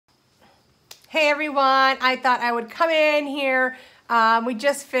Hey everyone, I thought I would come in here. We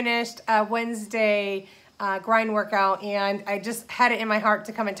just finished a Wednesday grind workout and I just had it in my heart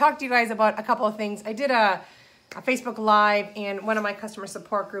to come and talk to you guys about a couple of things. I did a Facebook Live in one of my customer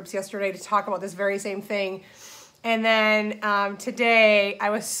support groups yesterday to talk about this very same thing. And then today I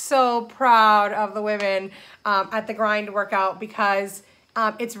was so proud of the women at the grind workout because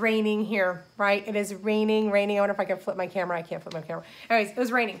it's raining here, right? It is raining. I wonder if I can flip my camera. I can't flip my camera. Anyways, it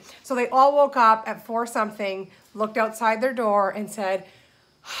was raining. So they all woke up at 4 something, looked outside their door and said,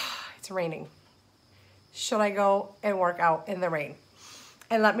 it's raining. Should I go and work out in the rain?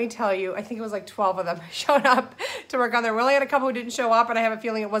 And let me tell you, I think it was like 12 of them showed up to work on there. We only had a couple who didn't show up, and I have a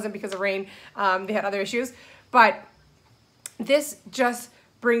feeling it wasn't because of rain. They had other issues. But this just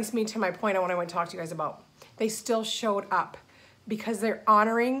brings me to my point I want to talk to you guys about. They still showed up because they're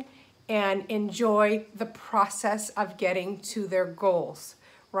honoring and enjoy the process of getting to their goals,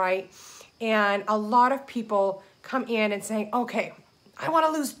 right? And a lot of people come in and saying, okay, I want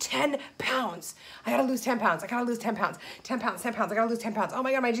to lose 10 pounds. I got to lose 10 pounds. I got to lose 10 pounds. 10 pounds, 10 pounds. I got to lose 10 pounds. Oh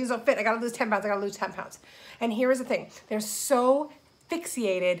my God, my jeans don't fit. I got to lose 10 pounds. I got to lose 10 pounds. And here's the thing. They're so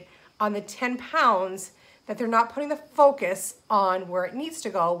fixated on the 10 pounds that they're not putting the focus on where it needs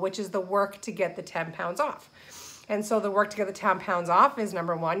to go, which is the work to get the 10 pounds off. And so the work to get the 10 pounds off is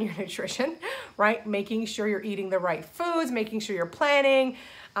number one, your nutrition, right? Making sure you're eating the right foods, making sure you're planning,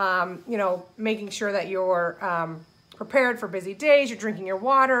 making sure that you're prepared for busy days, you're drinking your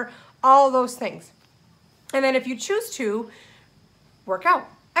water, all those things. And then if you choose to work out,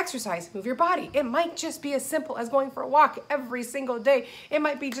 exercise, move your body. It might just be as simple as going for a walk every single day. It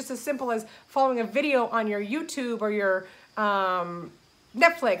might be just as simple as following a video on your YouTube or your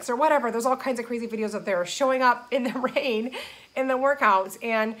Netflix or whatever. There's all kinds of crazy videos out there showing up in the rain in the workouts.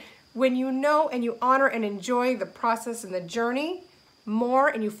 And when you know and you honor and enjoy the process and the journey more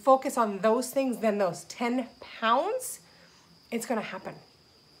and you focus on those things than those 10 pounds, it's going to happen.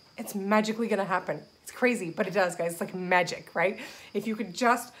 It's magically going to happen. It's crazy, but it does, guys. It's like magic, right? If you could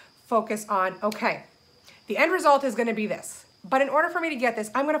just focus on, okay, the end result is going to be this. But in order for me to get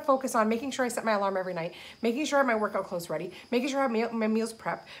this, I'm going to focus on making sure I set my alarm every night, making sure I have my workout clothes ready, making sure I have my meals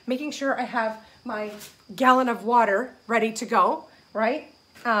prepped, making sure I have my gallon of water ready to go, right?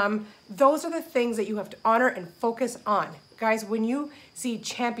 Those are the things that you have to honor and focus on. Guys, when you see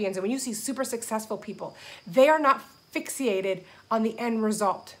champions and when you see super successful people, they are not fixated on the end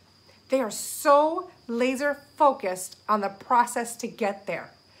result. They are so laser focused on the process to get there.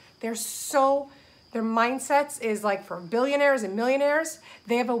 Their mindsets is like for billionaires and millionaires,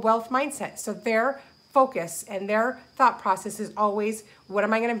 they have a wealth mindset. So their focus and their thought process is always, what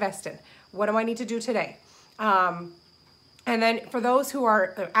am I going to invest in? What do I need to do today? And then for those who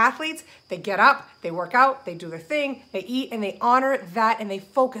are athletes, they get up, they work out, they do their thing, they eat, and they honor that, and they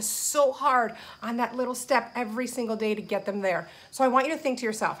focus so hard on that little step every single day to get them there. So I want you to think to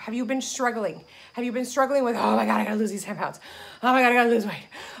yourself, have you been struggling? Have you been struggling with, oh my God, I gotta lose these 10 pounds. Oh my God, I gotta lose weight.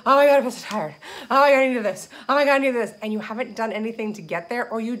 Oh my God, I feel so tired. Oh my God, I need this. Oh my God, I need this. And you haven't done anything to get there,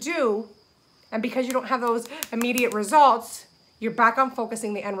 or you do, and because you don't have those immediate results, you're back on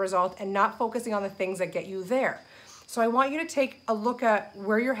focusing the end result and not focusing on the things that get you there. So I want you to take a look at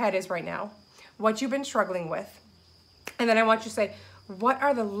where your head is right now, what you've been struggling with, and then I want you to say, what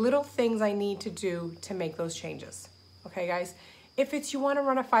are the little things I need to do to make those changes? Okay, guys? If it's you want to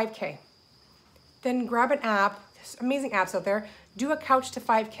run a 5K, then grab an app. There's amazing apps out there. Do a couch to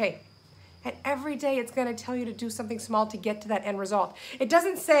 5K. And every day it's going to tell you to do something small to get to that end result. It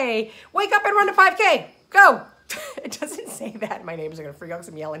doesn't say, wake up and run a 5K. Go. It doesn't say that. My neighbors are going to freak out because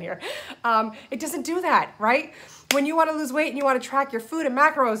I'm yelling here. It doesn't do that, right? When you want to lose weight and you want to track your food and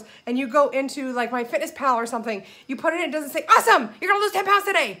macros and you go into like MyFitnessPal or something, you put it in, it doesn't say, awesome, you're going to lose 10 pounds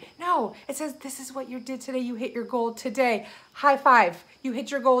today. No, it says, this is what you did today. You hit your goal today. High five. You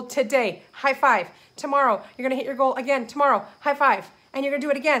hit your goal today. High five. Tomorrow, you're going to hit your goal again. Tomorrow, high five. And you're going to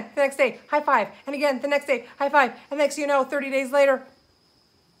do it again the next day. High five. And again the next day. High five. And next you know, 30 days later,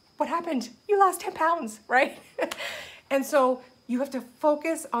 what happened? You lost 10 pounds, right? And so you have to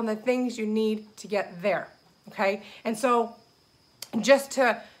focus on the things you need to get there, okay? And so just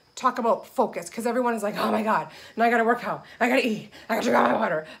to talk about focus, because everyone is like, oh my God, now I gotta work out, I gotta eat, I gotta drink all my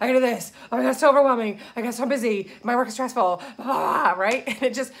water, I gotta do this, oh my God, it's so overwhelming, I got so busy, my work is stressful, blah, blah, blah, right? And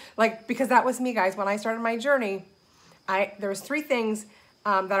it just like, because that was me, guys, when I started my journey, there was 3 things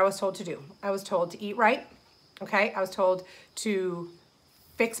that I was told to do. I was told to eat right, okay? I was told to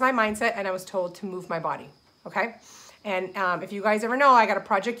fix my mindset, and I was told to move my body, okay? And if you guys ever know, I got a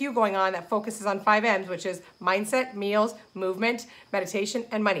Project U going on that focuses on 5 M's, which is mindset, meals, movement, meditation,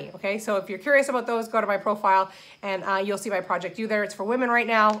 and money. Okay, so if you're curious about those, go to my profile and you'll see my Project U there. It's for women right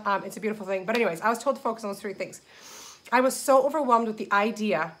now. It's a beautiful thing. But anyways, I was told to focus on those 3 things. I was so overwhelmed with the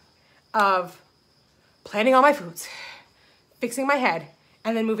idea of planning all my foods, fixing my head,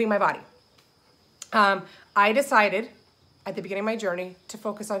 and then moving my body. I decided at the beginning of my journey to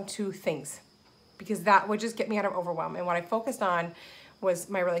focus on 2 things, because that would just get me out of overwhelm. And what I focused on was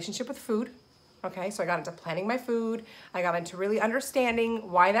my relationship with food. Okay, so I got into planning my food. I got into really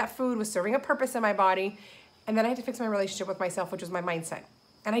understanding why that food was serving a purpose in my body. And then I had to fix my relationship with myself, which was my mindset.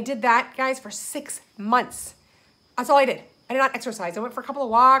 And I did that, guys, for 6 months. That's all I did. I did not exercise. I went for a couple of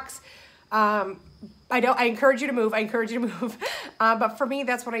walks. I encourage you to move. I encourage you to move. But for me,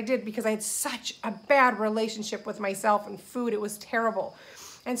 that's what I did, because I had such a bad relationship with myself and food. It was terrible.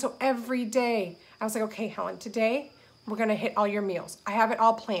 And so every day I was like, okay, Helen, today we're going to hit all your meals. I have it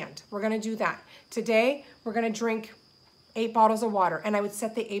all planned. We're going to do that. Today we're going to drink 8 bottles of water. And I would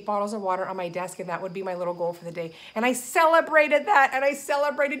set the 8 bottles of water on my desk, and that would be my little goal for the day. And I celebrated that, and I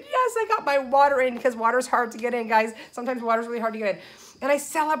celebrated, yes, I got my water in, because water's hard to get in, guys. Sometimes water's really hard to get in. And I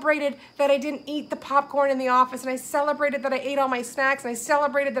celebrated that I didn't eat the popcorn in the office, and I celebrated that I ate all my snacks, and I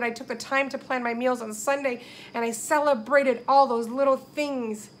celebrated that I took the time to plan my meals on Sunday, and I celebrated all those little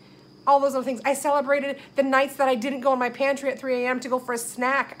things. All those little things. I celebrated the nights that I didn't go in my pantry at 3 a.m. to go for a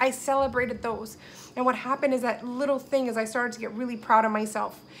snack. I celebrated those. And what happened is that little thing is I started to get really proud of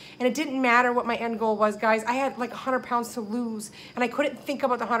myself. And it didn't matter what my end goal was, guys. I had like 100 pounds to lose, and I couldn't think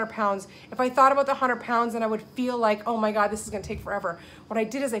about the 100 pounds. If I thought about the 100 pounds, then I would feel like, oh my God, this is going to take forever. What I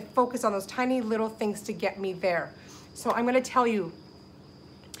did is I focused on those tiny little things to get me there. So I'm going to tell you,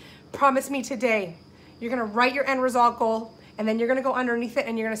 promise me today, you're going to write your end result goal, and then you're going to go underneath it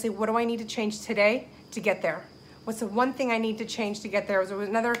and you're going to say, what do I need to change today to get there? What's the one thing I need to change to get there? There was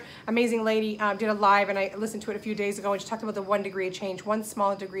another amazing lady did a live, and I listened to it a few days ago, and she talked about the 1 degree of change, 1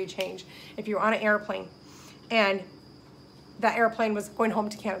 small degree of change. If you're on an airplane and that airplane was going home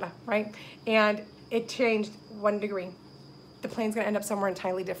to Canada, right? And it changed 1 degree. The plane's going to end up somewhere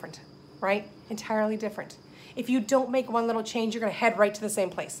entirely different, right? Entirely different. If you don't make 1 little change, you're going to head right to the same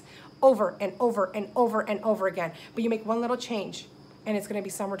place over and over and over and over again. But you make 1 little change, and it's going to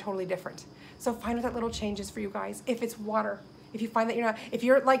be somewhere totally different. So find what that little change is for you guys. If it's water, if you find that if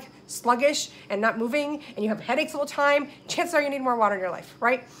you're like sluggish and not moving and you have headaches all the time, chances are you need more water in your life,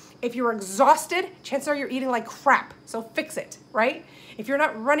 right? If you're exhausted, chances are you're eating like crap. So fix it, right? If you're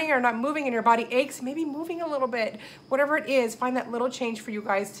not running or not moving and your body aches, maybe moving a little bit. Whatever it is, find that little change for you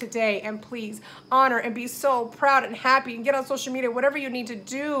guys today, and please honor and be so proud and happy, and get on social media, whatever you need to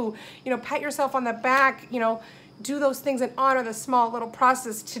do. Pat yourself on the back, do those things and honor the small little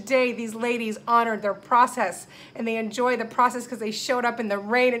process. Today, these ladies honored their process, and they enjoyed the process because they showed up in the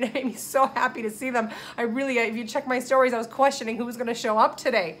rain, and it made me so happy to see them. If you check my stories, I was questioning who was going to show up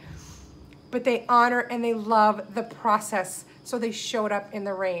today. But they honor and they love the process, so they showed up in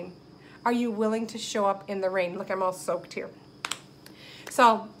the rain. Are you willing to show up in the rain? Look, I'm all soaked here.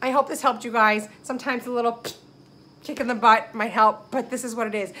 So I hope this helped you guys. Sometimes a little kick in the butt might help, but this is what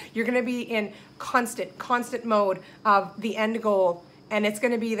it is. You're going to be in constant mode of the end goal, and it's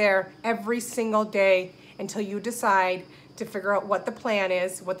going to be there every single day until you decide to figure out what the plan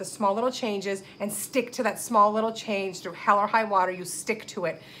is, what the small little change is, and stick to that small little change through hell or high water. You stick to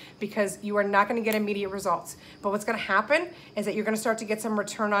it, because you are not going to get immediate results. But what's going to happen is that you're going to start to get some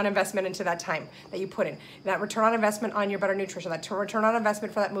return on investment into that time that you put in. That return on investment on your better nutrition, that return on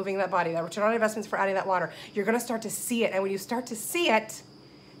investment for that moving that body, that return on investments for adding that water. You're going to start to see it. And when you start to see it,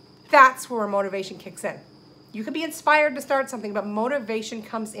 that's where motivation kicks in. You could be inspired to start something, but motivation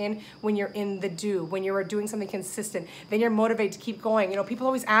comes in when you're in the do, when you're doing something consistent. Then you're motivated to keep going. People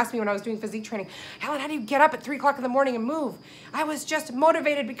always ask me when I was doing physique training, Helen, how do you get up at 3 o'clock in the morning and move? I was just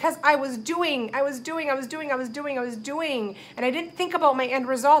motivated because I was doing. And I didn't think about my end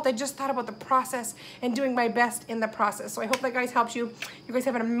result. I just thought about the process and doing my best in the process. So I hope that, guys, helps you. You guys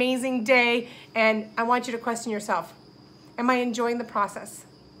have an amazing day, and I want you to question yourself. Am I enjoying the process?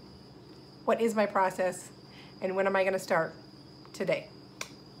 What is my process? And when am I going to start? Today.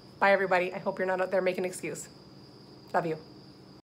 Bye, everybody. I hope you're not out there making an excuse. Love you.